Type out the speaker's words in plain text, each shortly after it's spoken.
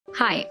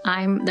Hi,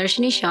 I'm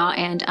Darshini Shah,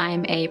 and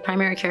I'm a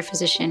primary care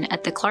physician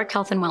at the Clark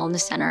Health and Wellness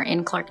Center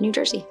in Clark, New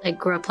Jersey. I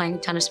grew up playing a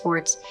ton of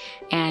sports,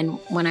 and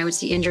when I would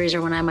see injuries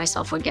or when I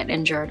myself would get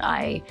injured,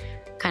 I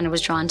kind of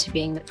was drawn to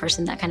being the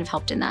person that kind of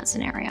helped in that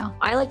scenario.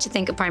 I like to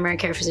think a primary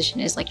care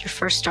physician is like your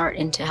first start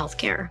into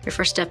healthcare, your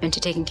first step into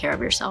taking care of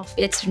yourself.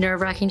 It's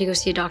nerve-wracking to go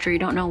see a doctor. You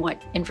don't know what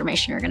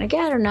information you're gonna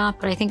get or not,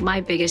 but I think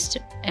my biggest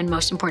and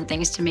most important thing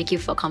is to make you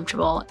feel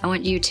comfortable. I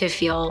want you to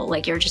feel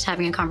like you're just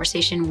having a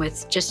conversation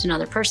with just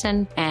another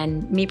person,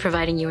 and me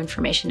providing you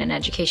information and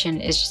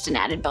education is just an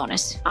added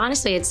bonus.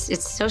 Honestly,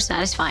 it's so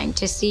satisfying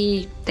to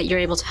see that you're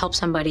able to help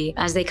somebody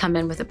as they come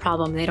in with a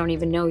problem. They don't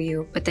even know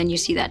you, but then you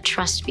see that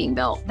trust being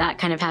built. That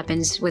kind of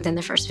happens within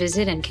the first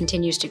visit and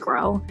continues to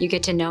grow. You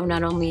get to know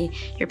not only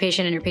your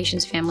patient and your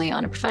patient's family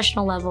on a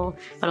professional level,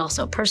 but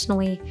also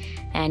personally,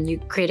 and you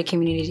create a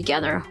community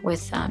together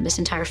with this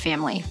entire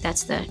family.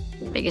 That's the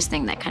biggest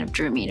thing that kind of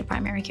drew me to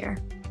primary care.